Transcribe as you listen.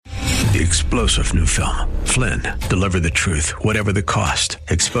The explosive new film, Flynn, deliver the truth, whatever the cost,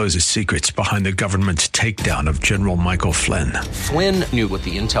 exposes secrets behind the government's takedown of General Michael Flynn. Flynn knew what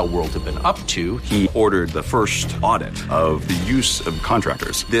the intel world had been up to. He ordered the first audit of the use of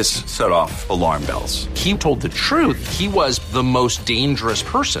contractors. This set off alarm bells. He told the truth. He was the most dangerous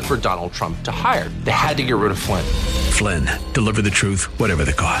person for Donald Trump to hire. They had to get rid of Flynn. Flynn, deliver the truth, whatever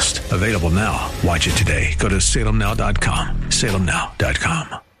the cost. Available now. Watch it today. Go to salemnow.com.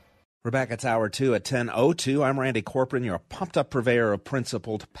 salemnow.com. We're back at Hour 2 at 10:02. I'm Randy Corcoran, your pumped-up purveyor of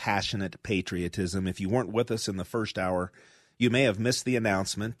principled, passionate patriotism. If you weren't with us in the first hour, you may have missed the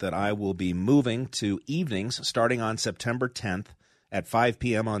announcement that I will be moving to evenings starting on September 10th at 5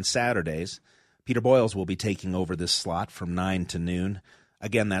 p.m. on Saturdays. Peter Boyles will be taking over this slot from 9 to noon.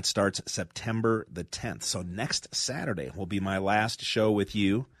 Again, that starts September the 10th. So next Saturday will be my last show with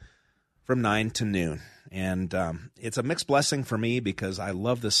you from 9 to noon. And it's a mixed blessing for me because I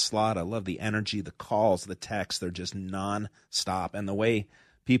love this slot. I love the energy, the calls, the texts. They're just nonstop. And the way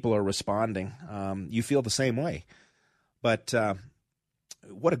people are responding, you feel the same way. But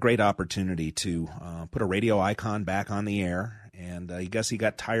what a great opportunity to put a radio icon back on the air. And I guess he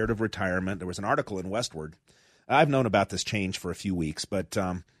got tired of retirement. There was an article in Westward. I've known about this change for a few weeks, but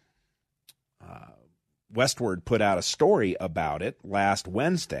Westward put out a story about it last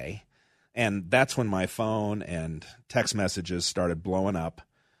Wednesday. And that's when my phone and text messages started blowing up.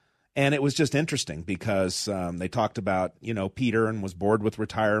 And it was just interesting because they talked about, Peter and was bored with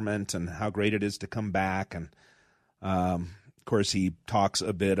retirement and how great it is to come back. And, of course, he talks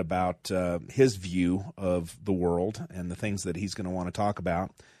a bit about his view of the world and the things that he's going to want to talk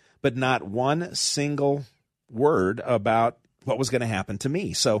about. But not one single word about what was going to happen to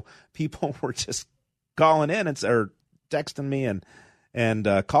me. So people were just calling in or texting me and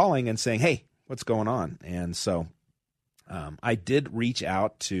calling and saying, hey, what's going on? And so I did reach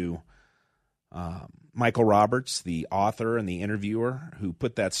out to Michael Roberts, the author and the interviewer who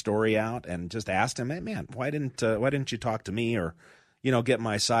put that story out, and just asked him, hey, man, why didn't you talk to me or, get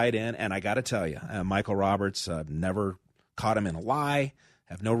my side in? And I got to tell you, Michael Roberts, never caught him in a lie,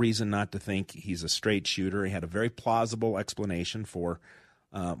 have no reason not to think he's a straight shooter. He had a very plausible explanation for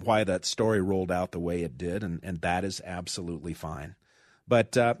why that story rolled out the way it did, and that is absolutely fine.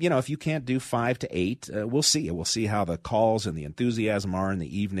 But, if you can't do 5 to 8, we'll see. We'll see how the calls and the enthusiasm are in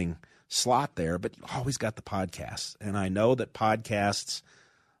the evening slot there. But you always got the podcasts. And I know that podcasts,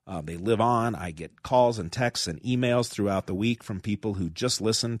 they live on. I get calls and texts and emails throughout the week from people who just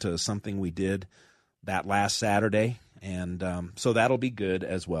listened to something we did that last Saturday. And so that'll be good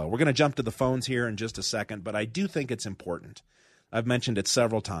as well. We're going to jump to the phones here in just a second, but I do think it's important. I've mentioned it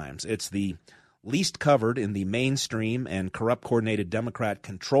several times. It's the least covered in the mainstream and corrupt coordinated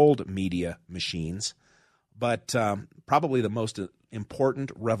Democrat-controlled media machines, but probably the most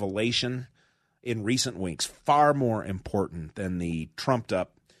important revelation in recent weeks, far more important than the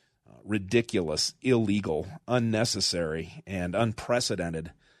trumped-up, ridiculous, illegal, unnecessary, and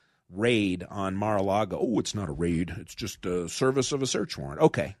unprecedented raid on Mar-a-Lago. Oh, it's not a raid. It's just a service of a search warrant.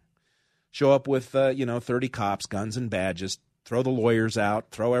 Okay. Show up with, 30 cops, guns and badges, throw the lawyers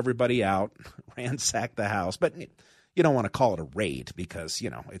out, throw everybody out, ransack the house. But you don't want to call it a raid because,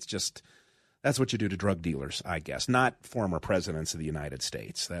 it's just that's what you do to drug dealers, I guess, not former presidents of the United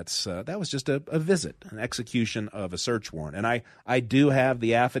States. That was just a visit, an execution of a search warrant. And I do have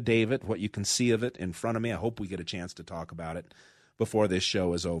the affidavit, what you can see of it in front of me. I hope we get a chance to talk about it before this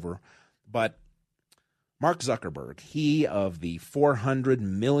show is over. But Mark Zuckerberg, he of the $400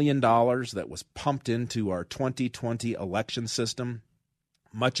 million that was pumped into our 2020 election system,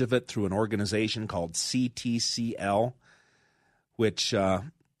 much of it through an organization called CTCL, which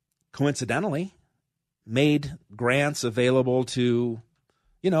coincidentally made grants available to,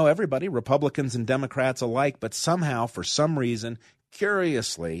 everybody, Republicans and Democrats alike, but somehow, for some reason,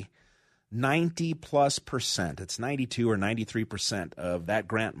 curiously, 90+%, it's 92 or 93% of that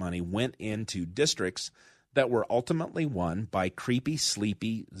grant money went into districts that were ultimately won by creepy,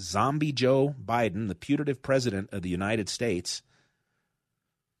 sleepy, zombie Joe Biden, the putative president of the United States,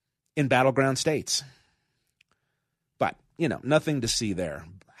 in battleground states. But, nothing to see there.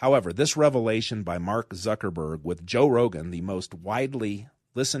 However, this revelation by Mark Zuckerberg with Joe Rogan, the most widely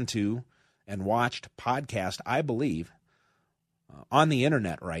listened to and watched podcast, I believe, on the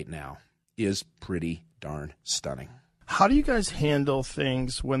internet right now, is pretty darn stunning. How do you guys handle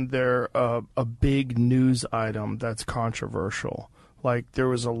things when they're a big news item that's controversial? Like there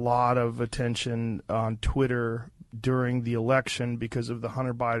was a lot of attention on Twitter during the election because of the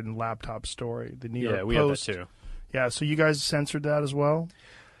Hunter Biden laptop story, the New York Post. Yeah, we have that too. Yeah, so you guys censored that as well?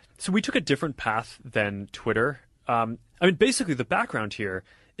 So we took a different path than Twitter. Basically the background here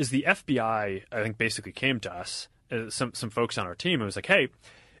is the FBI, I think, basically came to us, some folks on our team, and was like, hey,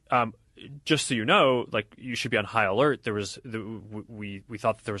 just so you know, like, you should be on high alert. We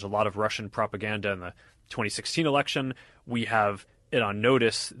thought that there was a lot of Russian propaganda in the 2016 election. We have it on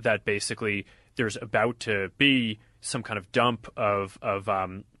notice that basically there's about to be some kind of dump of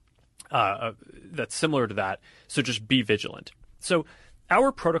that's similar to that. So just be vigilant. So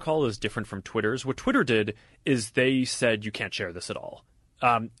our protocol is different from Twitter's. What Twitter did is they said you can't share this at all.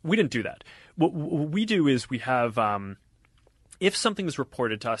 We didn't do that. What we do is we have, if something is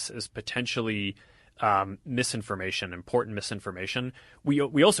reported to us as potentially misinformation, important misinformation, we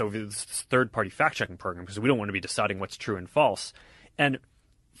also have this third-party fact-checking program because we don't want to be deciding what's true and false. And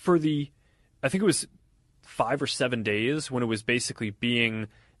for I think it was 5 or 7 days when it was basically being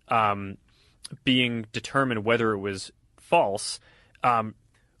determined whether it was false. That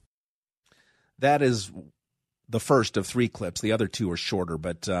is the first of 3 clips. The other 2 are shorter,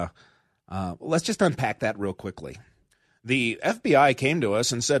 but let's just unpack that real quickly. The FBI came to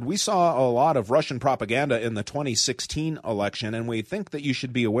us and said, we saw a lot of Russian propaganda in the 2016 election, and we think that you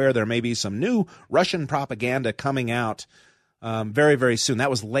should be aware there may be some new Russian propaganda coming out very, very soon.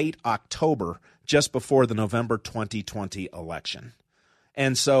 That was late October, just before the November 2020 election.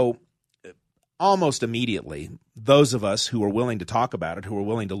 And so almost immediately, those of us who were willing to talk about it, who were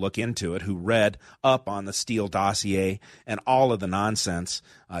willing to look into it, who read up on the Steele dossier and all of the nonsense,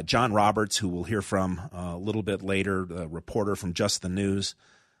 John Roberts, who we'll hear from a little bit later, the reporter from Just the News,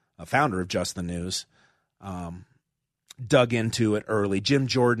 founder of Just the News, dug into it early. Jim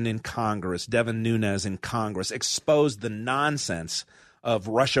Jordan in Congress, Devin Nunes in Congress, exposed the nonsense of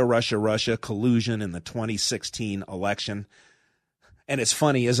Russia collusion in the 2016 election. And it's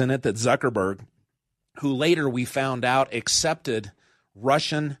funny, isn't it, that Zuckerberg, who later we found out accepted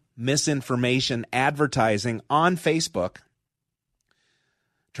Russian misinformation advertising on Facebook,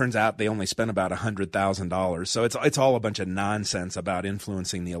 turns out they only spent about $100,000. So it's all a bunch of nonsense about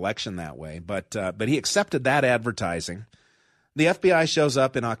influencing the election that way. But he accepted that advertising. The FBI shows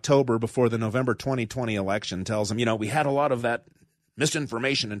up in October before the November 2020 election, tells them, we had a lot of that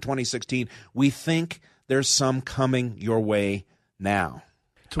misinformation in 2016. We think there's some coming your way now.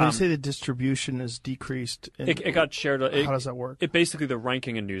 So when you say the distribution is decreased, it got shared. How does that work? It basically, the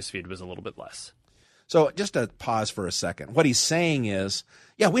ranking in newsfeed was a little bit less. So just to pause for a second, what he's saying is,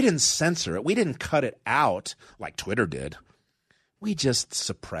 we didn't censor it. We didn't cut it out like Twitter did. We just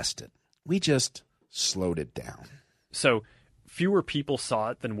suppressed it. We just slowed it down. So fewer people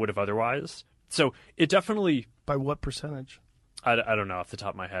saw it than would have otherwise. So it definitely... By what percentage? I don't know off the top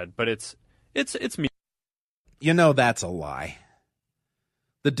of my head, but it's me. That's a lie.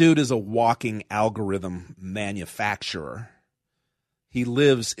 The dude is a walking algorithm manufacturer. He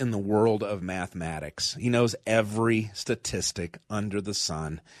lives in the world of mathematics. He knows every statistic under the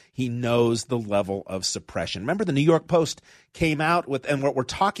sun. He knows the level of suppression. Remember, the New York Post came out with, and what we're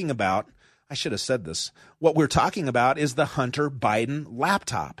talking about, I should have said this, what we're talking about is the Hunter Biden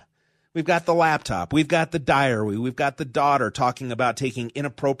laptop. We've got the laptop. We've got the diary. We've got the daughter talking about taking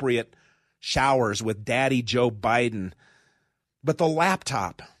inappropriate showers with Daddy Joe Biden. But the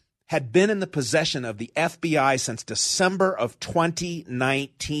laptop had been in the possession of the FBI since December of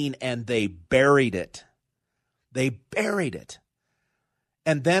 2019, and they buried it. They buried it.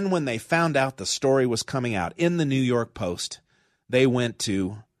 And then when they found out the story was coming out in the New York Post, they went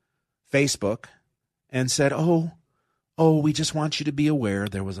to Facebook and said, oh, we just want you to be aware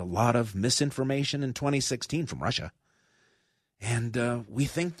there was a lot of misinformation in 2016 from Russia. And we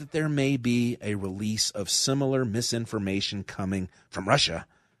think that there may be a release of similar misinformation coming from Russia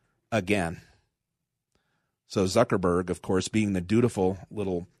again. So Zuckerberg, of course, being the dutiful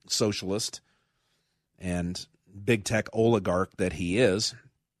little socialist and big tech oligarch that he is,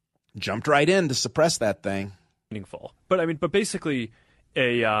 jumped right in to suppress that thing. Meaningful. But basically,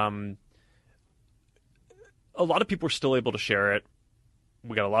 a lot of people were still able to share it.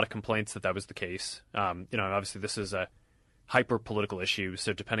 We got a lot of complaints that was the case. Obviously this is a hyper-political issue,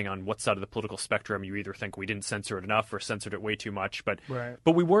 so depending on what side of the political spectrum, you either think we didn't censor it enough or censored it way too much. But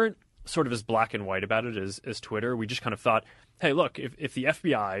we weren't sort of as black and white about it as Twitter. We just kind of thought, hey, look, if the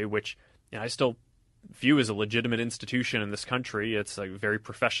FBI, which I still view as a legitimate institution in this country, it's a very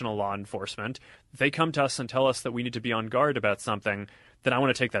professional law enforcement, if they come to us and tell us that we need to be on guard about something, then I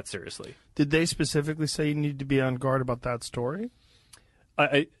want to take that seriously. Did they specifically say you need to be on guard about that story?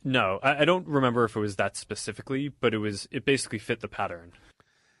 No, I don't remember if it was that specifically, but it basically fit the pattern.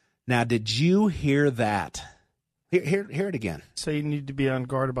 Now, did you hear that? Hear it again. Say you need to be on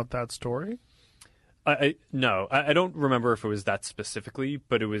guard about that story? No, I don't remember if it was that specifically,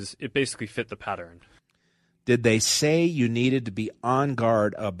 but it basically fit the pattern. Did they say you needed to be on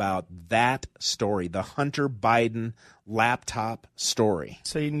guard about that story, the Hunter Biden laptop story?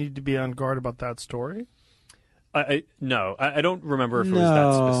 Say you need to be on guard about that story? No, I don't remember if it was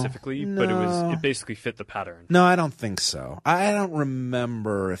that specifically, but it basically fit the pattern. No, I don't think so. I don't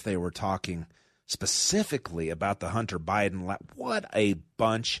remember if they were talking specifically about the Hunter Biden. What a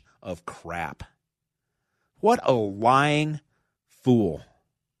bunch of crap. What a lying fool.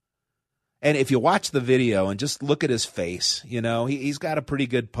 And if you watch the video and just look at his face, he's got a pretty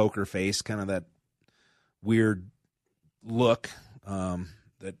good poker face, kind of that weird look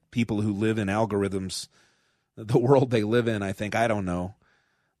that people who live in algorithms, the world they live in, I think, I don't know.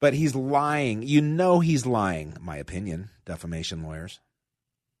 But he's lying. He's lying, my opinion, defamation lawyers.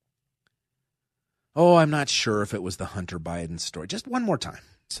 Oh, I'm not sure if it was the Hunter Biden story. Just one more time.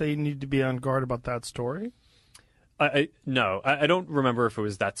 Say you need to be on guard about that story? No, I don't remember if it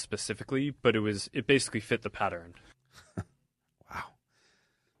was that specifically, but it basically fit the pattern. Wow.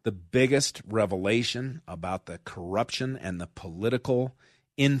 The biggest revelation about the corruption and the political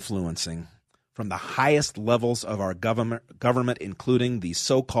influencing from the highest levels of our government, including the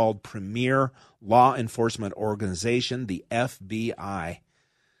so-called premier law enforcement organization, the FBI,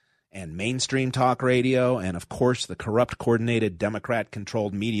 and mainstream talk radio, and, of course, the corrupt, coordinated,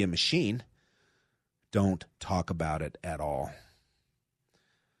 Democrat-controlled media machine, don't talk about it at all.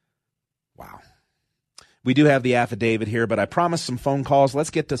 Wow. We do have the affidavit here, but I promised some phone calls. Let's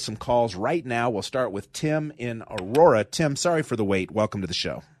get to some calls right now. We'll start with Tim in Aurora. Tim, sorry for the wait. Welcome to the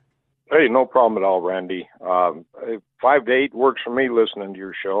show. Hey, no problem at all, Randy. 5 to 8 works for me listening to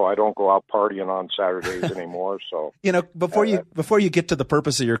your show. I don't go out partying on Saturdays anymore. So before you get to the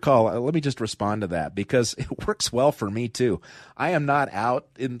purpose of your call, let me just respond to that because it works well for me too. I am not out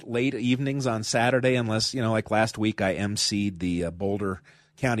in late evenings on Saturday unless, like last week I emceed the Boulder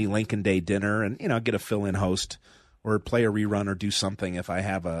County Lincoln Day dinner and, get a fill-in host or play a rerun or do something if I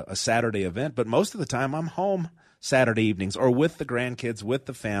have a Saturday event. But most of the time I'm home Saturday evenings or with the grandkids, with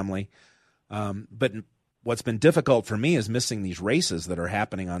the family. But what's been difficult for me is missing these races that are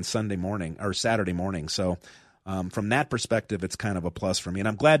happening on Sunday morning or Saturday morning. So from that perspective, it's kind of a plus for me. And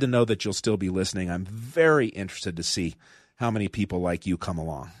I'm glad to know that you'll still be listening. I'm very interested to see how many people like you come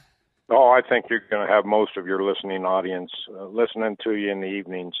along. Oh, I think you're going to have most of your listening audience listening to you in the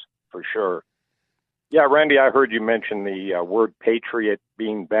evenings for sure. Yeah, Randy, I heard you mention the word patriot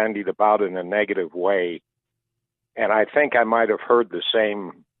being bandied about in a negative way. And I think I might have heard the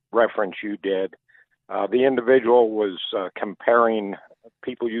same reference you did. The individual was comparing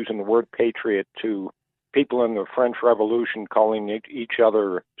people using the word patriot to people in the French Revolution calling each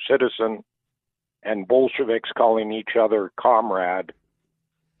other citizen and Bolsheviks calling each other comrade.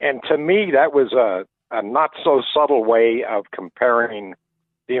 And to me, that was a not so subtle way of comparing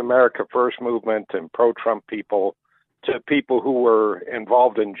the America First movement and pro-Trump people to people who were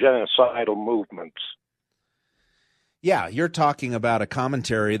involved in genocidal movements. Yeah, you're talking about a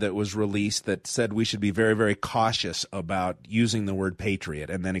commentary that was released that said we should be very, very cautious about using the word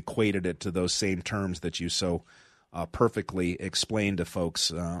patriot and then equated it to those same terms that you so perfectly explained to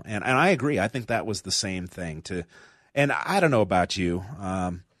folks. And I agree. I think that was the same thing. And I don't know about you.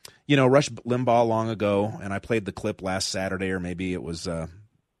 Rush Limbaugh long ago, and I played the clip last Saturday, or maybe it was a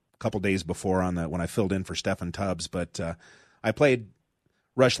couple days before when I filled in for Stephen Tubbs. But I played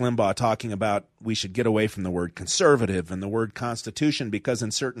Rush Limbaugh talking about we should get away from the word conservative and the word Constitution because in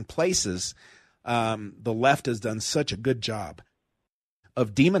certain places the left has done such a good job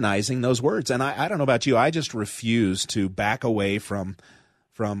of demonizing those words. And I don't know about you, I just refuse to back away from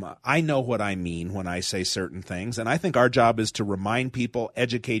I know what I mean when I say certain things. And I think our job is to remind people,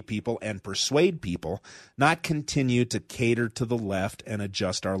 educate people, and persuade people, not continue to cater to the left and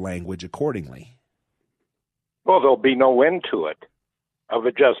adjust our language accordingly. Well, there'll be no end to it. Of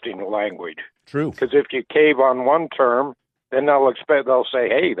adjusting the language. True. Because if you cave on one term, then they'll say,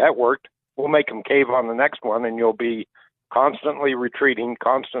 hey, that worked. We'll make them cave on the next one, and you'll be constantly retreating,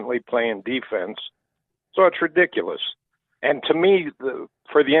 constantly playing defense. So it's ridiculous. And to me,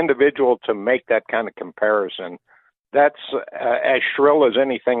 for the individual to make that kind of comparison, that's as shrill as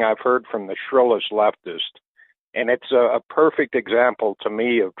anything I've heard from the shrillest leftist. And it's a perfect example to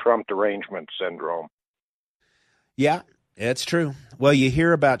me of Trump derangement syndrome. Yeah. It's true. Well, you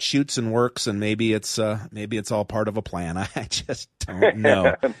hear about shoots and works, and maybe it's all part of a plan. I just don't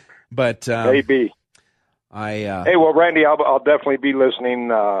know. But maybe. Hey, well, Randy, I'll definitely be listening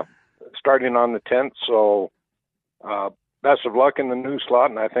starting on the 10th. So best of luck in the new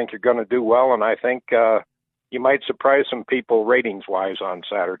slot, and I think you're going to do well. And I think you might surprise some people ratings-wise on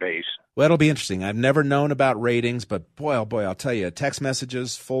Saturdays. Well, it'll be interesting. I've never known about ratings, but boy, oh boy, I'll tell you, text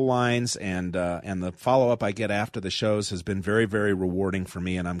messages, full lines, and the follow-up I get after the shows has been very, very rewarding for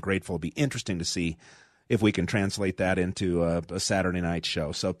me, and I'm grateful. It'll be interesting to see if we can translate that into a Saturday night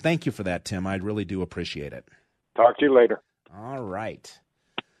show. So thank you for that, Tim. I really do appreciate it. Talk to you later. All right.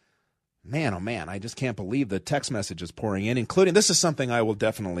 Man, oh man, I just can't believe the text messages pouring in, including, this is something I will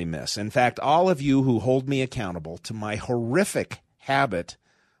definitely miss. In fact, all of you who hold me accountable to my horrific habit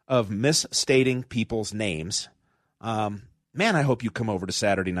of misstating people's names, man, I hope you come over to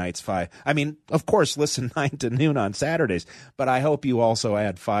Saturday nights 5. I mean, of course, listen 9 to noon on Saturdays, but I hope you also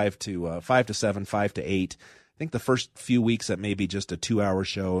add 5 to 7, 5 to 8. I think the first few weeks that may be just a 2-hour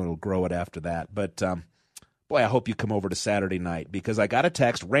show, and it'll grow it after that. But boy, I hope you come over to Saturday night, because I got a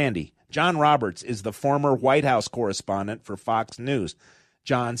text. Randy, John Roberts is the former White House correspondent for Fox News.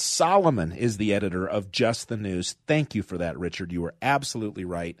 John Solomon is the editor of Just the News. Thank you for that, Richard. You were absolutely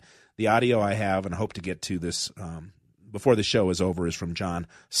right. The audio I have, and I hope to get to this before the show is over, is from John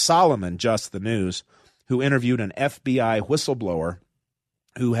Solomon, Just the News, who interviewed an FBI whistleblower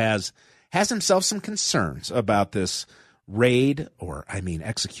who has himself some concerns about this raid, or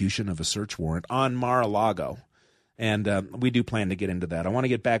execution of a search warrant on Mar-a-Lago. And we do plan to get into that. I want to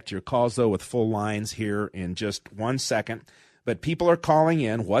get back to your calls, though, with full lines here in just 1 second. But people are calling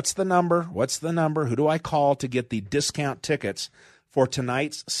in. What's the number? What's the number? Who do I call to get the discount tickets for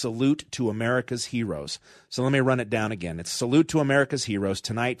tonight's Salute to America's Heroes? So let me run it down again. It's Salute to America's Heroes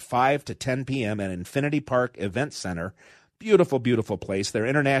tonight, 5 to 10 p.m. at Infinity Park Event Center. Beautiful, beautiful place. Their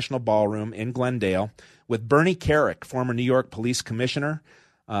International Ballroom in Glendale, with Bernie Carrick, former New York Police Commissioner.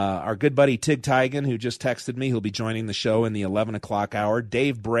 Our good buddy Tig Tigan, who just texted me, he'll be joining the show in the 11 o'clock hour.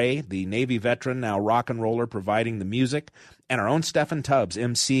 Dave Bray, the Navy veteran, now rock and roller, providing the music. And our own Stephen Tubbs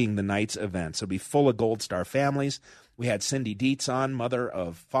emceeing the night's event. So it'll be full of Gold Star families. We had Cindy Dietz on, mother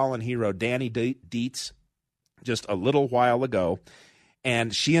of fallen hero Danny Dietz, just a little while ago.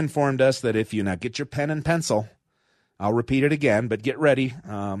 And she informed us that if you now get your pen and pencil, I'll repeat it again, but get ready.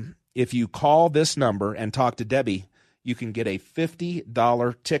 If you call this number and talk to Debbie, you can get a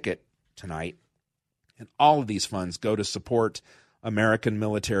 $50 ticket tonight. And all of these funds go to support American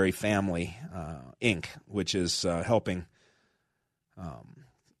Military Family, Inc., which is helping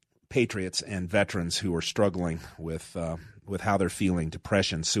patriots and veterans who are struggling with how they're feeling,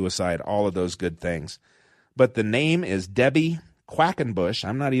 depression, suicide, all of those good things. But the name is Debbie Quackenbush.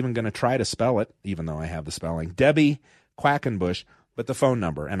 I'm not even going to try to spell it, even though I have the spelling. Debbie Quackenbush, but the phone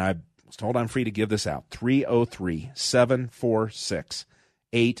number, and I was told I'm free to give this out,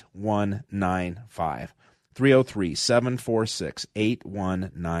 303-746-8195.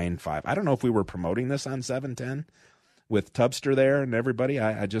 303-746-8195. I don't know if we were promoting this on 710 with Tubster there and everybody.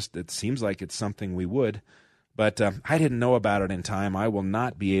 It seems like it's something we would, but I didn't know about it in time. I will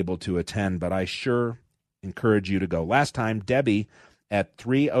not be able to attend, but I sure encourage you to go. Last time, Debbie at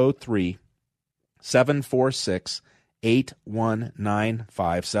 303-746-8195,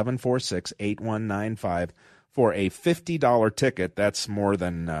 746-8195 for a $50 ticket. That's more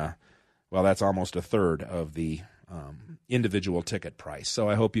than, that's almost a third of the individual ticket price. So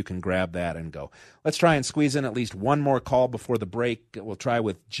I hope you can grab that and go. Let's try and squeeze in at least one more call before the break. We'll try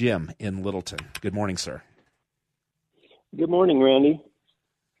with Jim in Littleton. Good morning, sir. Good morning, Randy.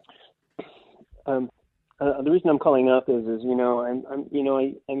 The reason I'm calling up is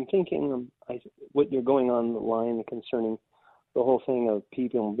I'm thinking what you're going on the line concerning the whole thing of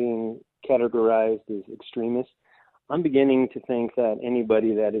people being categorized as extremists. I'm beginning to think that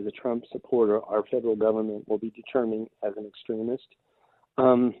anybody that is a Trump supporter, our federal government will be determined as an extremist.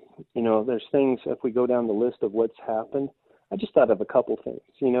 There's things, if we go down the list of what's happened, I just thought of a couple things.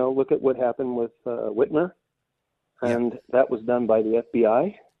 Look at what happened with Whitmer, and that was done by the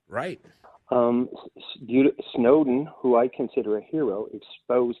FBI. Right. Snowden, who I consider a hero,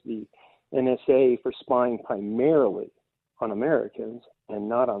 exposed the NSA for spying primarily on Americans and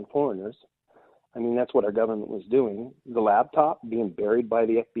not on foreigners. I mean, that's what our government was doing. The laptop being buried by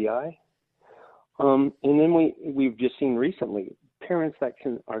the FBI. And then we've just seen recently parents that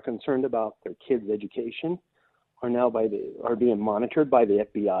are concerned about their kids' education are now are being monitored by the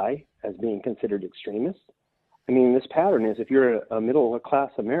FBI as being considered extremists. I mean, this pattern is if you're a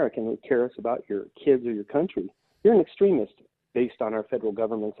middle-class American who cares about your kids or your country, you're an extremist based on our federal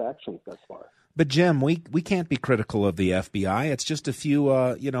government's actions thus far. But, Jim, we can't be critical of the FBI. It's just a few,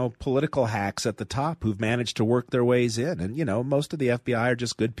 political hacks at the top who've managed to work their ways in. And, most of the FBI are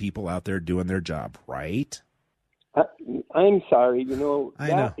just good people out there doing their job, right? I'm sorry.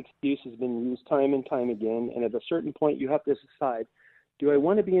 That excuse has been used time and time again. And at a certain point, you have to decide, do I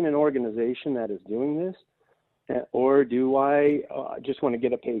want to be in an organization that is doing this? Or do I just want to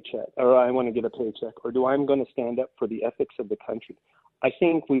get a paycheck, or I want to get a paycheck, or do I'm going to stand up for the ethics of the country? I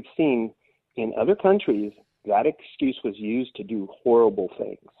think we've seen in other countries that excuse was used to do horrible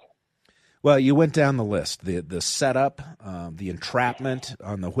things. Well, you went down the list, the setup, the entrapment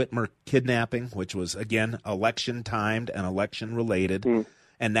on the Whitmer kidnapping, which was, again, election-timed and election-related.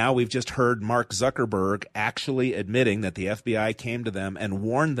 And now we've just heard Mark Zuckerberg actually admitting that the FBI came to them and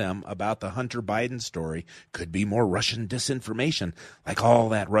warned them about the Hunter Biden story. Could be more Russian disinformation, like all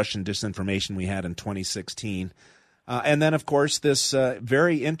that Russian disinformation we had in 2016. And then, of course, this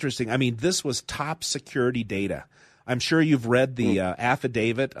very interesting, I mean, this was top security data. I'm sure you've read the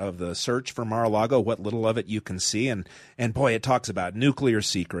affidavit of the search for Mar-a-Lago, what little of it you can see. And boy, it talks about nuclear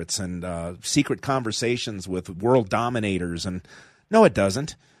secrets and secret conversations with world dominators. And no, it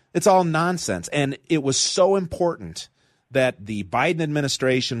doesn't. It's all nonsense. And it was so important that the Biden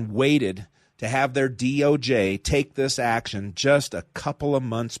administration waited to have their DOJ take this action just a couple of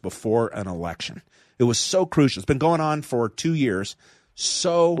months before an election. It was so crucial. It's been going on for 2 years.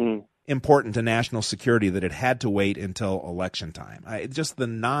 So important to national security that it had to wait until election time. Just the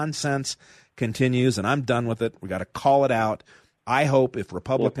nonsense continues, and I'm done with it. We got to call it out. I hope if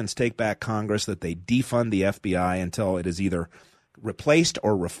Republicans take back Congress that they defund the FBI until it is either replaced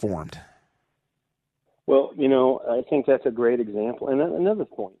or reformed. Well, I think that's a great example. And another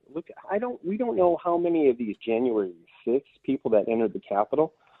point, look, we don't know how many of these January 6th people that entered the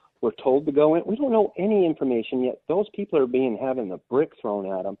Capitol were told to go in. We don't know any information yet. Those people are having the brick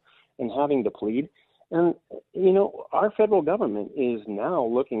thrown at them and having to plead. And, our federal government is now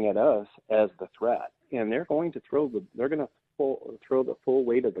looking at us as the threat, and they're going to throw the full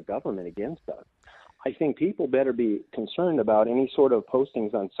weight of the government against us. I think people better be concerned about any sort of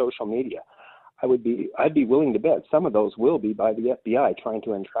postings on social media. I'd be willing to bet some of those will be by the FBI trying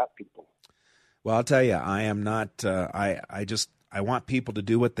to entrap people. Well, I'll tell you, I am not, I want people to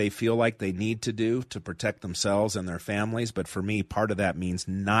do what they feel like they need to do to protect themselves and their families. But for me, part of that means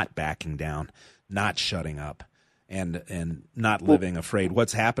not backing down, not shutting up, and not living afraid.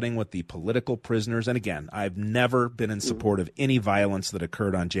 What's happening with the political prisoners, and again, I've never been in support of any violence that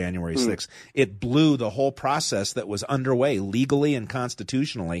occurred on January 6th. It blew the whole process that was underway legally and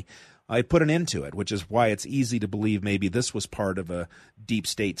constitutionally. I put an end to it, which is why it's easy to believe maybe this was part of a deep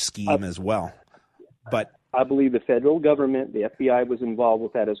state scheme as well. But I believe the federal government, the FBI, was involved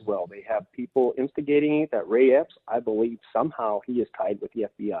with that as well. They have people instigating it. That Ray Epps, I believe somehow he is tied with the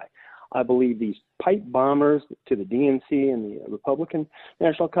FBI. I believe these pipe bombers to the DNC and the Republican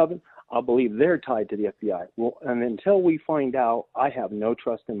National Covenant, I believe they're tied to the FBI. Well, and until we find out, I have no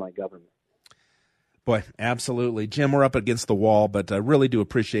trust in my government. Boy, absolutely. Jim, we're up against the wall, but I really do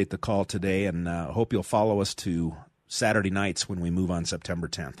appreciate the call today, and hope you'll follow us to Saturday nights when we move on September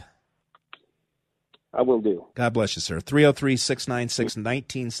 10th. I will do. God bless you, sir.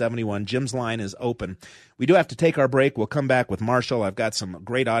 303-696-1971. Jim's line is open. We do have to take our break. We'll come back with Marshall. I've got some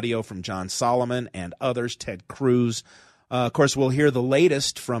great audio from John Solomon and others, Ted Cruz. Of course, we'll hear the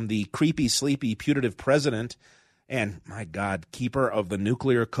latest from the creepy, sleepy, putative president and, my God, keeper of the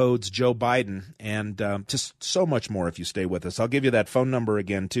nuclear codes, Joe Biden, and just so much more if you stay with us. I'll give you that phone number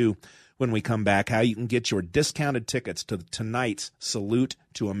again, too, when we come back, how you can get your discounted tickets to tonight's Salute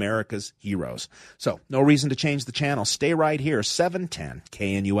to America's Heroes. So, no reason to change the channel. Stay right here, 710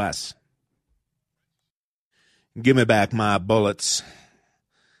 KNUS. Give me back my bullets.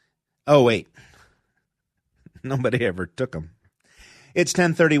 Oh, wait. Nobody ever took them. It's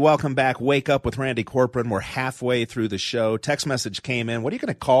 10:30. Welcome back. Wake Up with Randy Corcoran. We're halfway through the show. Text message came in. What are you going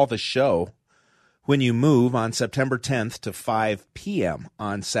to call the show when you move on September 10th to 5 p.m.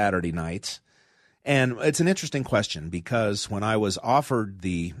 on Saturday nights? And it's an interesting question because when I was offered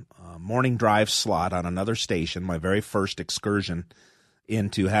the morning drive slot on another station, my very first excursion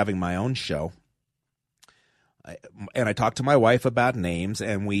into having my own show, and I talked to my wife about names,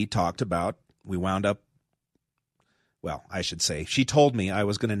 and we wound up, well, I should say, she told me I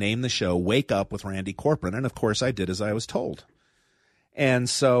was going to name the show Wake Up with Randy Corcoran, and of course I did as I was told. And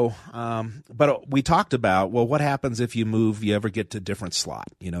so, but we talked about, well, what happens if you ever get to a different slot?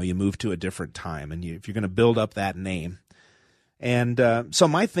 You move to a different time, and if you're going to build up that name. And so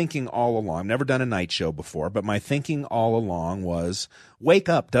my thinking all along, I've never done a night show before, but my thinking all along was Wake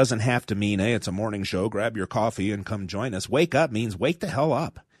Up doesn't have to mean, hey, it's a morning show, grab your coffee and come join us. Wake Up means wake the hell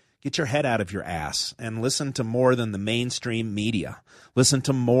up. Get your head out of your ass and listen to more than the mainstream media. Listen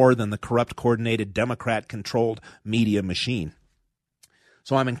to more than the corrupt, coordinated, Democrat-controlled media machine.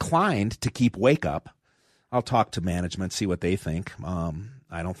 So I'm inclined to keep Wake Up. I'll talk to management, see what they think.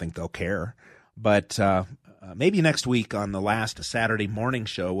 I don't think they'll care. But maybe next week on the last Saturday morning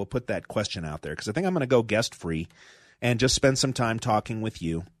show, we'll put that question out there because I think I'm going to go guest free and just spend some time talking with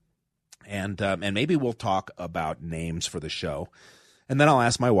you. And maybe we'll talk about names for the show. And then I'll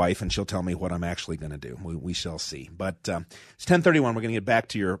ask my wife, and she'll tell me what I'm actually going to do. We shall see. But it's 10:31. We're going to get back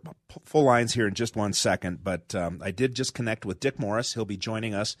to your full lines here in just 1 second. But I did just connect with Dick Morris. He'll be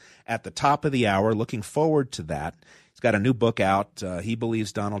joining us at the top of the hour. Looking forward to that. He's got a new book out. He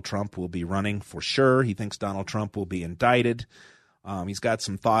believes Donald Trump will be running for sure. He thinks Donald Trump will be indicted. He's got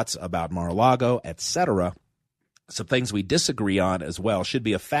some thoughts about Mar-a-Lago, etc. Some things we disagree on as well. Should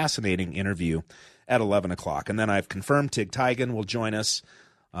be a fascinating interview at 11 o'clock. And then I've confirmed Tig Tigan will join us,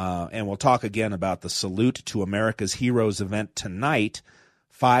 and we'll talk again about the Salute to America's Heroes event tonight,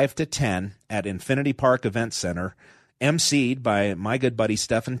 5 to 10 at Infinity Park Event Center, emceed by my good buddy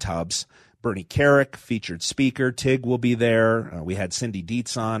Stephen Tubbs. Bernie Carrick, featured speaker. Tig will be there. We had Cindy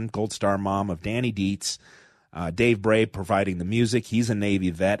Dietz on, Gold Star mom of Danny Dietz. Dave Bray providing the music. He's a Navy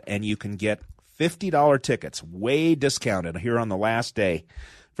vet, and you can get $50 tickets, way discounted here on the last day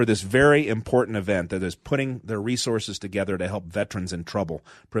for this very important event that is putting their resources together to help veterans in trouble,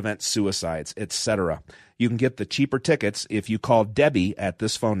 prevent suicides, etc. You can get the cheaper tickets if you call Debbie at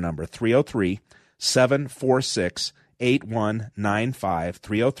this phone number, 303-746-8195,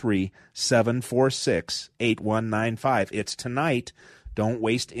 303-746-8195. It's tonight. Don't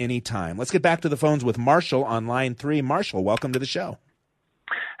waste any time. Let's get back to the phones with Marshall on line 3. Marshall, welcome to the show.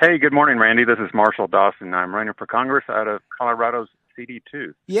 Hey, good morning, Randy. This is Marshall Dawson. I'm running for Congress out of Colorado's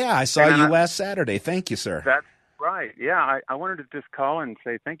CD2. Yeah, I saw you last Saturday. Thank you, sir. That's right. Yeah, I wanted to just call and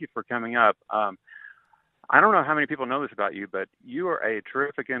say thank you for coming up. I don't know how many people know this about you, but you are a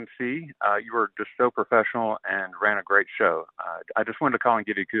terrific MC. You were just so professional and ran a great show. I just wanted to call and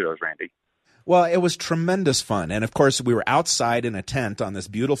give you kudos, Randy. Well, it was tremendous fun. And, of course, we were outside in a tent on this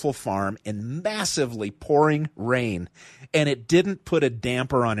beautiful farm in massively pouring rain, and it didn't put a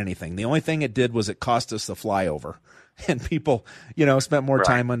damper on anything. The only thing it did was it cost us the flyover, and people, spent more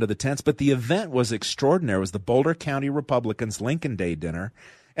time under the tents. But the event was extraordinary. It was the Boulder County Republicans Lincoln Day dinner,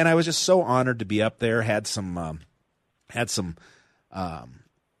 and I was just so honored to be up there. Had some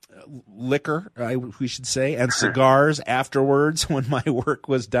liquor, we should say, and cigars afterwards when my work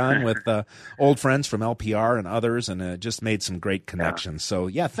was done with old friends from LPR and others, and just made some great connections. So,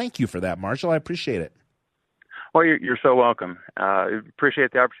 thank you for that, Marshall. I appreciate it. Well, you're so welcome.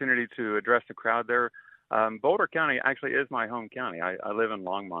 Appreciate the opportunity to address the crowd there. Boulder County actually is my home county. I live in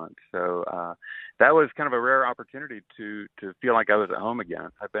Longmont, so that was kind of a rare opportunity to feel like I was at home again.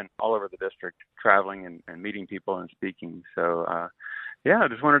 I've been all over the district traveling and meeting people and speaking, so I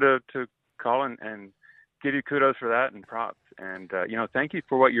just wanted to call and give you kudos for that and props. And, thank you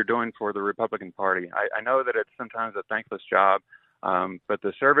for what you're doing for the Republican Party. I know that it's sometimes a thankless job, but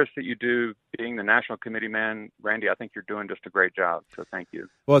the service that you do, being the national committee man, Randy, I think you're doing just a great job. So thank you.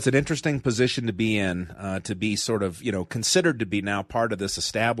 Well, it's an interesting position to be in, to be sort of, considered to be now part of this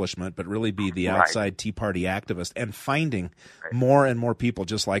establishment, but really be the outside Tea Party activist and finding more and more people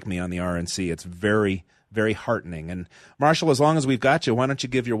just like me on the RNC. It's very, very heartening. And Marshall, as long as we've got you, why don't you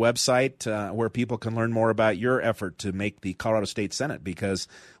give your website where people can learn more about your effort to make the Colorado State Senate, because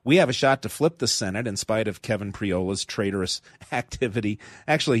we have a shot to flip the Senate in spite of Kevin Priola's traitorous activity.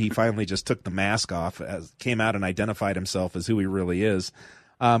 Actually, he finally just took the mask off, came out and identified himself as who he really is.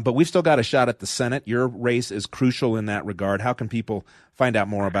 But we've still got a shot at the Senate. Your race is crucial in that regard. How can people find out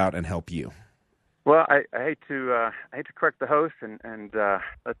more about and help you? Well, I hate to correct the host, and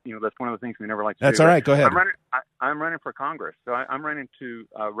that's one of the things we never like to do. That's all right. Go ahead. I'm running for Congress, so I'm running to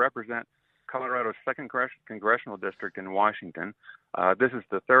represent Colorado's 2nd congressional district in Washington. This is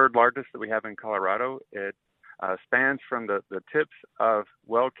the 3rd largest that we have in Colorado. It spans from the tips of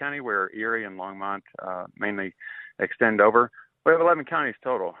Weld County, where Erie and Longmont mainly extend over. We have 11 counties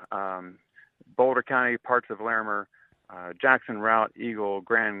total. Boulder County, parts of Larimer, Jackson, Route, Eagle,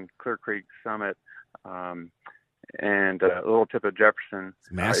 Grand, Clear Creek, Summit, and a little tip of Jefferson.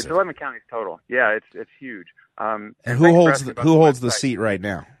 It's massive. It's 11 counties total. Yeah, it's huge. And who holds the seat right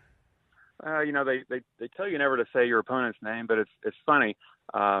now? They tell you never to say your opponent's name, but it's funny.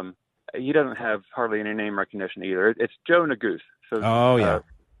 He doesn't have hardly any name recognition either. It's Joe Neguse. So,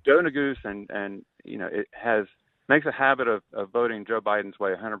 Joe Neguse, and it makes a habit of voting Joe Biden's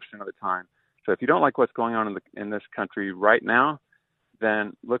way 100% of the time. So if you don't like what's going on in this country right now,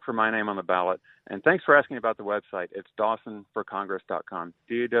 then look for my name on the ballot. And thanks for asking about the website. It's DawsonForCongress.com,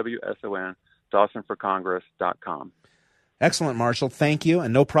 DAWSON, DawsonForCongress.com. Excellent, Marshall. Thank you,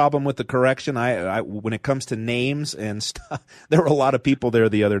 and no problem with the correction. I when it comes to names and stuff, there were a lot of people there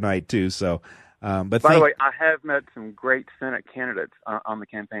the other night too. So, but by the way, I have met some great Senate candidates on the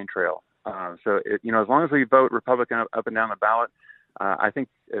campaign trail. So, as long as we vote Republican up and down the ballot, I think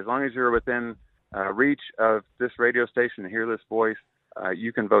as long as you're within reach of this radio station and hear this voice,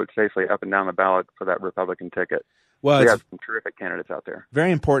 you can vote safely up and down the ballot for that Republican ticket. Well, we have some terrific candidates out there.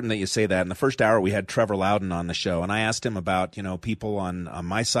 Very important that you say that. In the first hour, we had Trevor Loudon on the show, and I asked him about, people on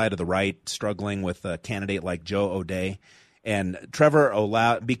my side of the right struggling with a candidate like Joe O'Dea. And Trevor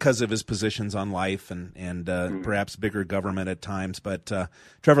Loudon, because of his positions on life and perhaps bigger government at times, but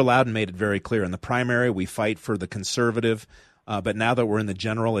Trevor Loudon made it very clear. In the primary, we fight for the conservative, but now that we're in the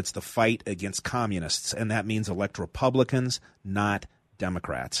general, it's the fight against communists, and that means elect Republicans, not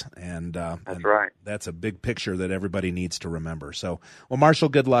Democrats. And that's right. That's a big picture that everybody needs to remember. So, well, Marshall,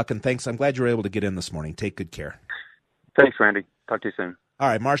 good luck, and thanks. I'm glad you were able to get in this morning. Take good care. Thanks, Randy. Talk to you soon. All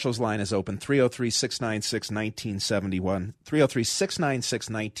right, Marshall's line is open, 303-696-1971.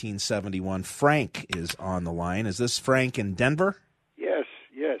 303-696-1971. Frank is on the line. Is this Frank in Denver? Yes.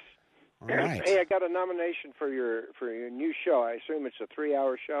 All right. Hey, I got a nomination for your new show. I assume it's a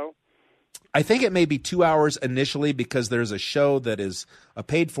 3-hour show? I think it may be 2 hours initially because there's a show that is a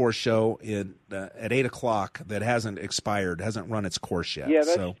paid-for show at 8 o'clock that hasn't expired, hasn't run its course yet. Yeah,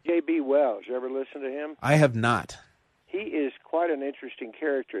 that's J.B. Wells. You ever listen to him? I have not. He is quite an interesting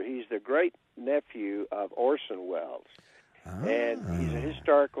character. He's the great-nephew of Orson Welles. Oh. And he's a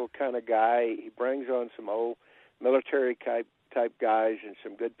historical kind of guy. He brings on some old military-type guys and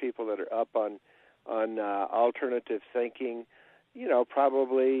some good people that are up on alternative thinking,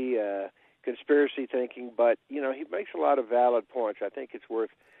 probably conspiracy thinking, but, he makes a lot of valid points. I think it's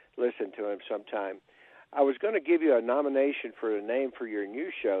worth listening to him sometime. I was going to give you a nomination for a name for your new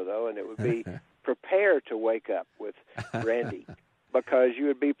show, though, and it would be Prepare to Wake Up with Randy, because you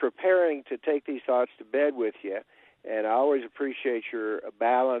would be preparing to take these thoughts to bed with you, and I always appreciate your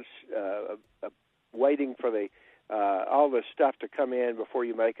balance, waiting for all the stuff to come in before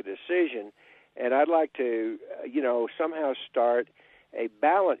you make a decision, and I'd like to, somehow start a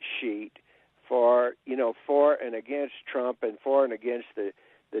balance sheet for and against Trump and for and against the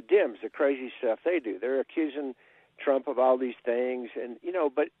Dems, the crazy stuff they do. They're accusing Trump of all these things, and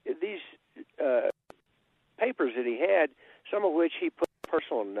but these papers that he had, some of which he put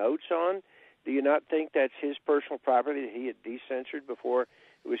personal notes on, do you not think that's his personal property that he had decensored before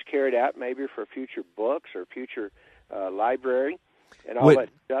it was carried out, maybe for future books or future library? And all that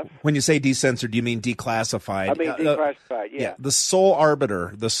stuff. When you say decensored, do you mean declassified? I mean declassified, yeah. The sole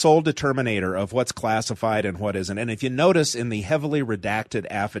arbiter, the sole determinator of what's classified and what isn't. And if you notice in the heavily redacted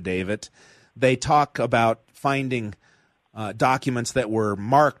affidavit, they talk about finding documents that were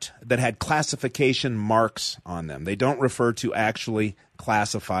marked, that had classification marks on them. They don't refer to actually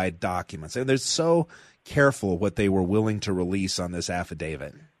classified documents. And they're so careful what they were willing to release on this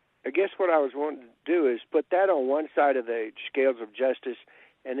affidavit. I guess what I was wanting to do is put that on one side of the scales of justice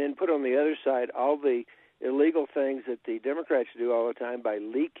and then put on the other side all the illegal things that the Democrats do all the time by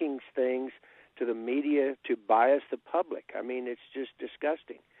leaking things to the media to bias the public. I mean, it's just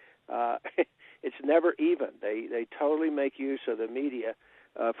disgusting. It's never even. They totally make use of the media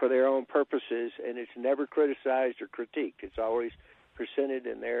for their own purposes, and it's never criticized or critiqued. It's always presented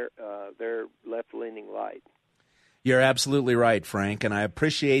in their left-leaning light. You're absolutely right, Frank, and I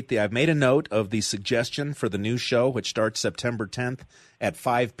appreciate I've made a note of the suggestion for the new show, which starts September 10th at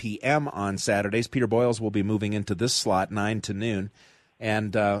 5 p.m. on Saturdays. Peter Boyles will be moving into this slot, 9 to noon,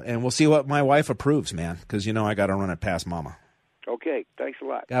 and we'll see what my wife approves, man, because I got to run it past Mama. Okay, thanks a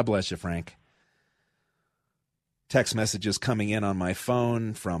lot. God bless you, Frank. Text messages coming in on my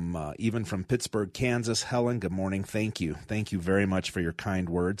phone from even from Pittsburgh, Kansas. Helen, good morning. Thank you. Thank you very much for your kind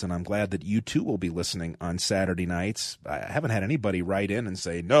words, and I'm glad that you, too, will be listening on Saturday nights. I haven't had anybody write in and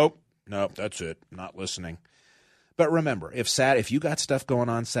say, nope, that's it, not listening. But remember, if you got stuff going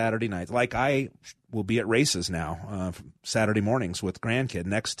on Saturday nights, like I will be at races now, Saturday mornings with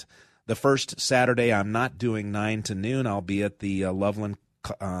grandkid. The first Saturday I'm not doing 9 to noon, I'll be at the Loveland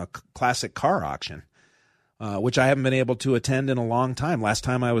Classic Car Auction. Which I haven't been able to attend in a long time. Last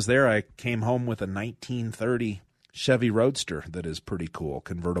time I was there, I came home with a 1930 Chevy Roadster that is pretty cool,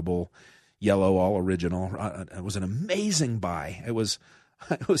 convertible, yellow, all original. It was an amazing buy. It was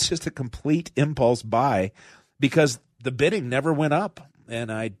just a complete impulse buy because the bidding never went up,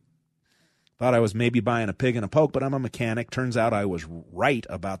 and I thought I was maybe buying a pig in a poke, but I'm a mechanic. Turns out I was right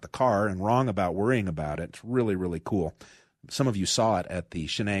about the car and wrong about worrying about it. It's really, really cool. Some of you saw it at the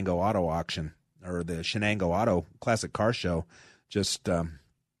Shenango Auto Auction, or the Shenango Auto Classic Car Show just, 2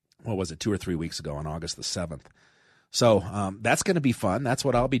 or 3 weeks ago on August the 7th. So that's going to be fun. That's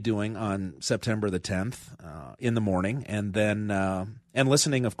what I'll be doing on September the 10th in the morning, and then and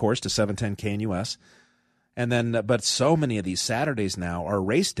listening, of course, to 710 KNUS. And then, but so many of these Saturdays now are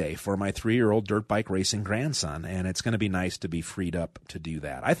race day for my 3-year-old dirt bike racing grandson, and it's going to be nice to be freed up to do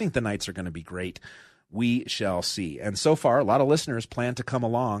that. I think the nights are going to be great. We shall see. And so far, a lot of listeners plan to come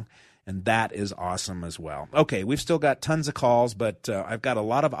along, and that is awesome as well. Okay, we've still got tons of calls, but I've got a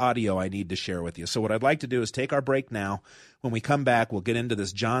lot of audio I need to share with you. So what I'd like to do is take our break now. When we come back, we'll get into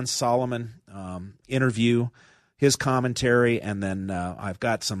this John Solomon interview, his commentary, and then I've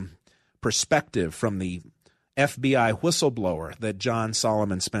got some perspective from the FBI whistleblower that John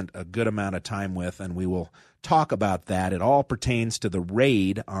Solomon spent a good amount of time with, and we will talk about that. It all pertains to the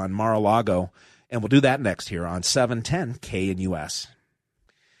raid on Mar-a-Lago, and we'll do that next here on 710 KNUS.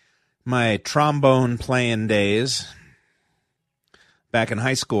 My trombone playing days back in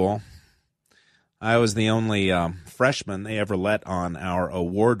high school, I was the only freshman they ever let on our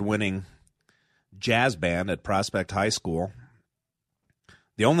award-winning jazz band at Prospect High School.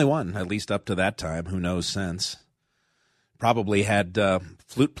 The only one, at least up to that time. Who knows since. Probably had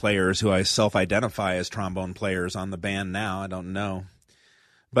flute players who I self-identify as trombone players on the band now. I don't know.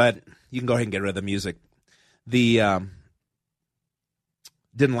 But you can go ahead and get rid of the music. The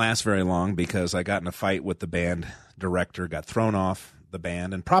didn't last very long because I got in a fight with the band director, got thrown off the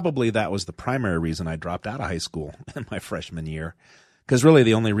band, and probably that was the primary reason I dropped out of high school in my freshman year. Because really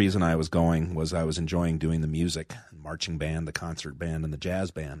the only reason I was going was I was enjoying doing the music, marching band, the concert band, and the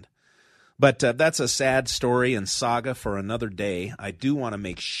jazz band. But that's a sad story and saga for another day. I do want to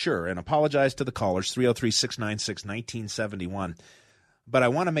make sure, and apologize to the callers, 303-696-1971, but I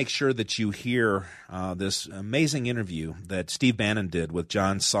want to make sure that you hear this amazing interview that Steve Bannon did with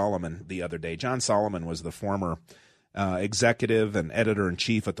John Solomon the other day. John Solomon was the former executive and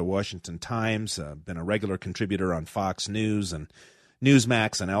editor-in-chief at the Washington Times, been a regular contributor on Fox News and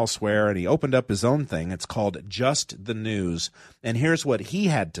Newsmax and elsewhere, and he opened up his own thing. It's called Just the News, and here's what he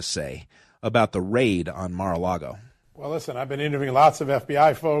had to say about the raid on Mar-a-Lago. Well, listen, I've been interviewing lots of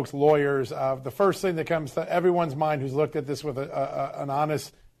FBI folks, lawyers. The first thing that comes to everyone's mind who's looked at this with an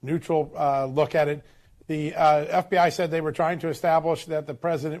honest, neutral look at it, the FBI said they were trying to establish that the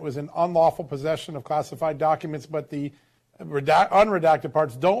president was in unlawful possession of classified documents, but the unredacted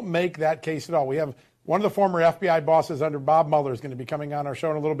parts don't make that case at all. We have one of the former FBI bosses under Bob Mueller is going to be coming on our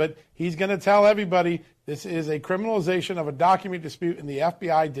show in a little bit. He's going to tell everybody this is a criminalization of a document dispute, and the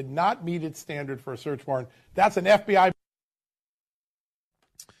FBI did not meet its standard for a search warrant. That's an FBI.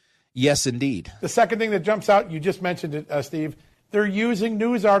 Yes, indeed. The second thing that jumps out, you just mentioned it, Steve, they're using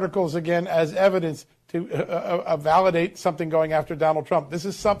news articles again as evidence to validate something going after Donald Trump. This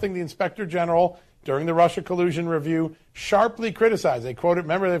is something the Inspector General, during the Russia collusion review, sharply criticized. They quoted,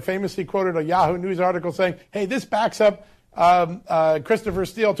 remember they famously quoted a Yahoo News article saying, hey, this backs up Christopher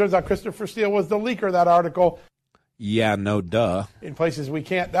Steele. Turns out Christopher Steele was the leaker of that article. Yeah, no duh. In places we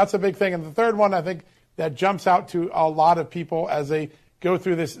can't. That's a big thing. And the third one, I think, that jumps out to a lot of people as they go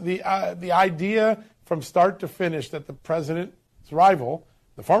through this, the idea from start to finish that the president's rival,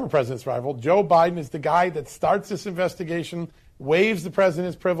 the former president's rival, Joe Biden, is the guy that starts this investigation, waives the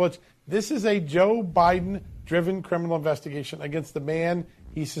president's privilege. This is a Joe Biden-driven criminal investigation against the man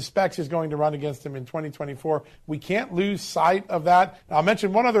he suspects is going to run against him in 2024. We can't lose sight of that. Now, I'll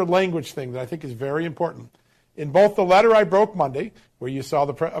mention one other language thing that I think is very important. In both the letter I broke Monday, where you saw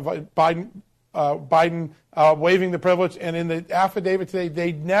the Biden waiving the privilege, and in the affidavit today,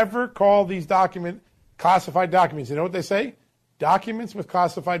 they never call these classified documents. You know what they say? Documents with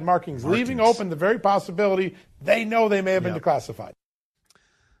classified markings, leaving open the very possibility they know they may have been declassified.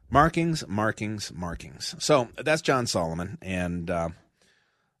 Markings. So that's John Solomon, and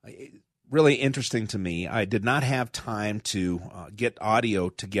really interesting to me. I did not have time to get audio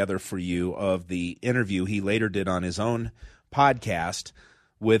together for you of the interview he later did on his own podcast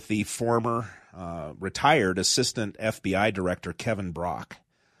with the former retired assistant FBI director Kevin Brock.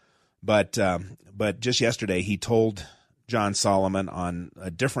 But just yesterday he told John Solomon on a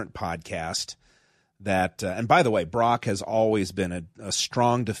different podcast that, and by the way, Brock has always been a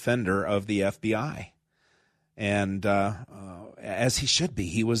strong defender of the FBI. And as he should be,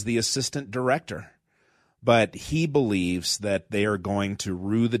 he was the assistant director. But he believes that they are going to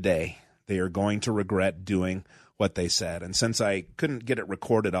rue the day. They are going to regret doing what they said. And since I couldn't get it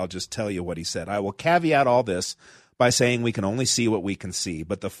recorded, I'll just tell you what he said. I will caveat all this by saying we can only see what we can see.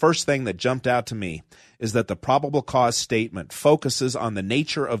 But the first thing that jumped out to me is that the probable cause statement focuses on the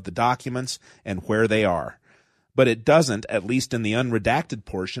nature of the documents and where they are. But it doesn't, at least in the unredacted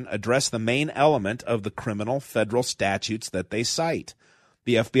portion, address the main element of the criminal federal statutes that they cite.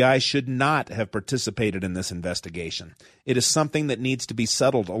 The FBI should not have participated in this investigation. It is something that needs to be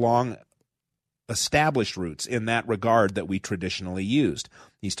settled along established roots in that regard that we traditionally used.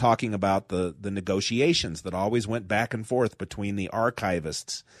 He's talking about the negotiations that always went back and forth between the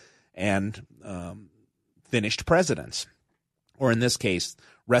archivists and finished presidents, or in this case,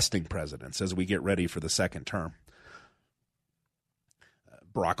 resting presidents, as we get ready for the second term.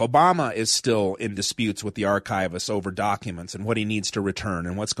 Barack Obama is still in disputes with the archivists over documents and what he needs to return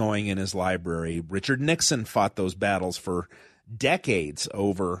and what's going in his library. Richard Nixon fought those battles for decades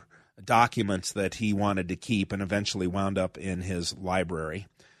over documents that he wanted to keep and eventually wound up in his library.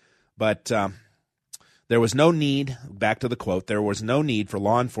 But there was no need, back to the quote, there was no need for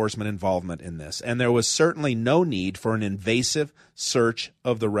law enforcement involvement in this, and there was certainly no need for an invasive search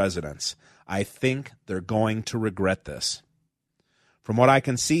of the residence. I think they're going to regret this. From what I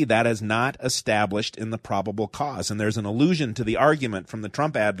can see, that is not established in the probable cause, and there's an allusion to the argument from the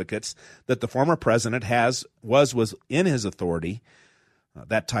Trump advocates that the former president was in his authority.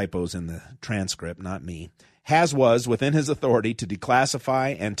 That typo's in the transcript, not me. Was within his authority to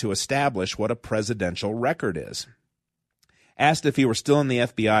declassify and to establish what a presidential record is. Asked if he were still in the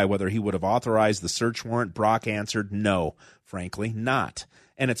FBI whether he would have authorized the search warrant, Brock answered, no, frankly, not.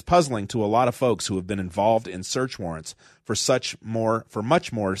 And it's puzzling to a lot of folks who have been involved in search warrants for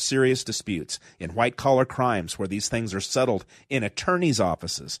much more serious disputes in white-collar crimes where these things are settled in attorneys'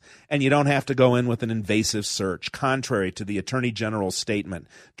 offices, and you don't have to go in with an invasive search, contrary to the Attorney General's statement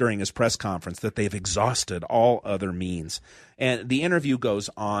during his press conference that they've exhausted all other means. And the interview goes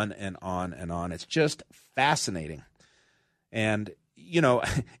on and on and on. It's just fascinating. And, you know,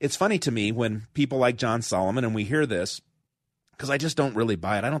 it's funny to me when people like John Solomon, and we hear this, because I just don't really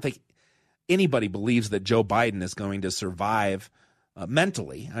buy it. I don't think anybody believes that Joe Biden is going to survive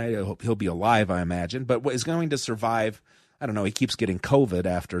mentally. I hope he'll be alive, I imagine, but is going to survive. I don't know. He keeps getting COVID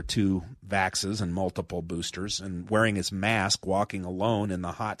after 2 vaxes and multiple boosters and wearing his mask, walking alone in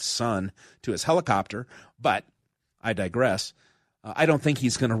the hot sun to his helicopter. But I digress. I don't think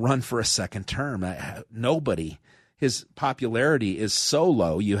he's going to run for a second term. Nobody. His popularity is so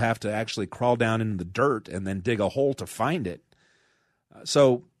low, you have to actually crawl down into the dirt and then dig a hole to find it.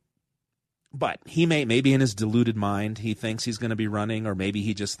 But he maybe in his deluded mind, he thinks he's going to be running, or maybe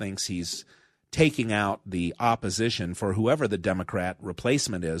he just thinks he's taking out the opposition for whoever the Democrat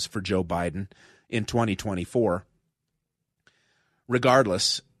replacement is for Joe Biden in 2024.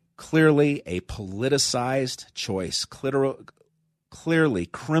 Regardless, clearly a politicized choice, clearly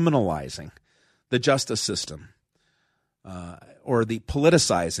criminalizing the justice system, or the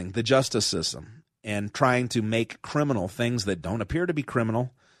politicizing the justice system, and trying to make criminal things that don't appear to be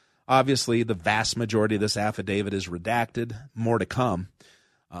criminal. Obviously, the vast majority of this affidavit is redacted. More to come.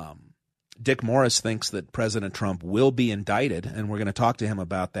 Dick Morris thinks that President Trump will be indicted, and we're going to talk to him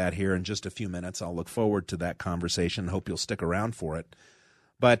about that here in just a few minutes. I'll look forward to that conversation. Hope you'll stick around for it.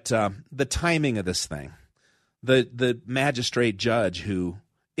 But the timing of this thing, the magistrate judge who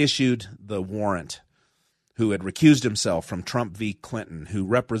issued the warrant, who had recused himself from Trump v. Clinton, who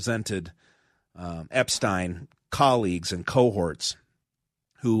represented Epstein colleagues and cohorts,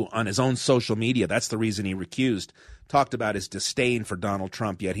 who on his own social media, that's the reason he recused, talked about his disdain for Donald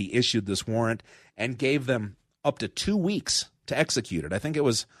Trump, yet he issued this warrant and gave them up to 2 weeks to execute it. I think it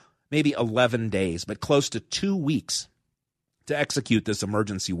was maybe 11 days, but close to 2 weeks to execute this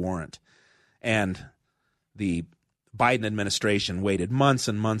emergency warrant. And the Biden administration waited months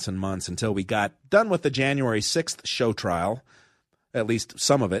and months and months until we got done with the January 6th show trial, at least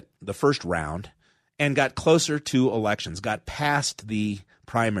some of it, the first round, and got closer to elections, got past the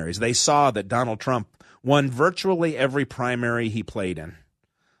primaries. They saw that Donald Trump won virtually every primary he played in.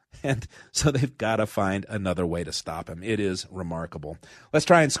 And so they've got to find another way to stop him. It is remarkable. Let's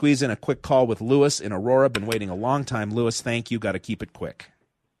try and squeeze in a quick call with Lewis in Aurora. Been waiting a long time. Lewis, thank you. Got to keep it quick.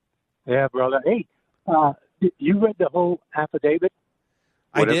 Yeah, brother. Hey, you read the whole affidavit?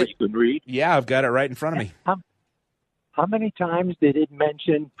 Whatever I did. You can read? Yeah, I've got it right in front of me. How many times did it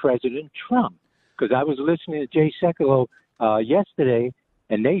mention President Trump? Because I was listening to Jay Sekulow yesterday,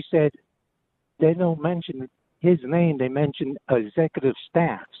 and they said they don't mention his name. They mention executive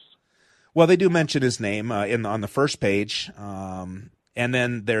staffs. Well, they do mention his name on the first page, and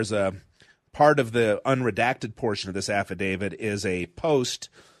then there's a part of the unredacted portion of this affidavit is a post,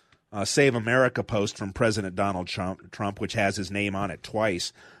 Save America post from President Donald Trump, which has his name on it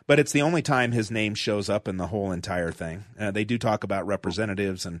twice. But it's the only time his name shows up in the whole entire thing. They do talk about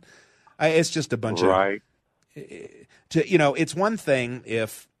representatives, and it's just a bunch of it's one thing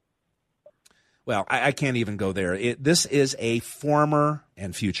if. Well, I can't even go there. This is a former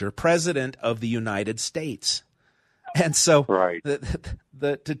and future president of the United States. And so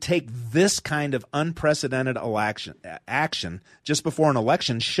to take this kind of unprecedented action just before an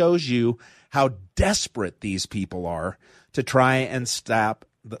election shows you how desperate these people are to try and stop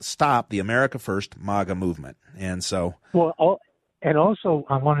the America First MAGA movement. And so, well, and also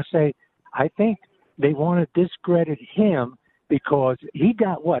I want to say, I think they want to discredit him because he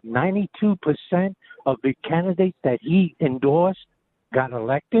got 92% of the candidates that he endorsed got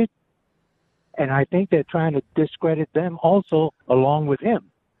elected. And I think they're trying to discredit them also along with him.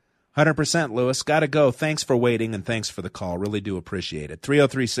 100%, Lewis. Got to go. Thanks for waiting and thanks for the call. Really do appreciate it.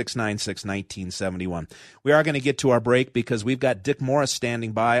 303-696-1971. We are going to get to our break because we've got Dick Morris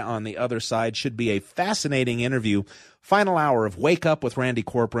standing by on the other side. Should be a fascinating interview. Final hour of Wake Up with Randy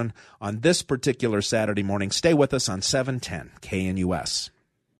Corcoran on this particular Saturday morning. Stay with us on 710 KNUS.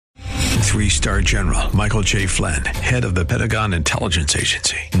 3-star General Michael J. Flynn, head of the Pentagon Intelligence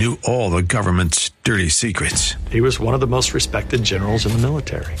Agency, knew all the government's dirty secrets. He was one of the most respected generals in the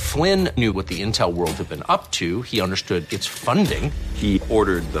military. Flynn knew what the intel world had been up to. He understood its funding. He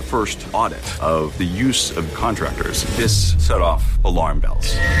ordered the first audit of the use of contractors. This set off alarm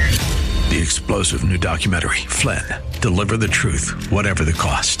bells. The explosive new documentary, Flynn, Deliver the Truth, Whatever the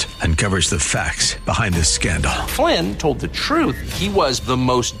Cost, uncovers the facts behind this scandal. Flynn told the truth. He was the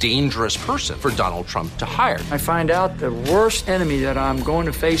most dangerous person for Donald Trump to hire. I find out the worst enemy that I'm going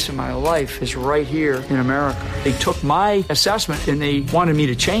to face in my life is right here in America. They took my assessment and they wanted me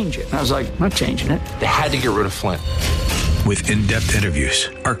to change it. And I was like, I'm not changing it. They had to get rid of Flynn. With in-depth interviews,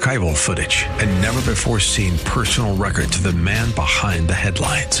 archival footage, and never-before-seen personal records of the man behind the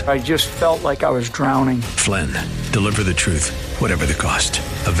headlines. I just felt like I was drowning. Flynn, Deliver the Truth, Whatever the Cost.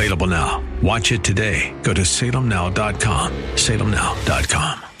 Available now. Watch it today. Go to salemnow.com.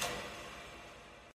 salemnow.com.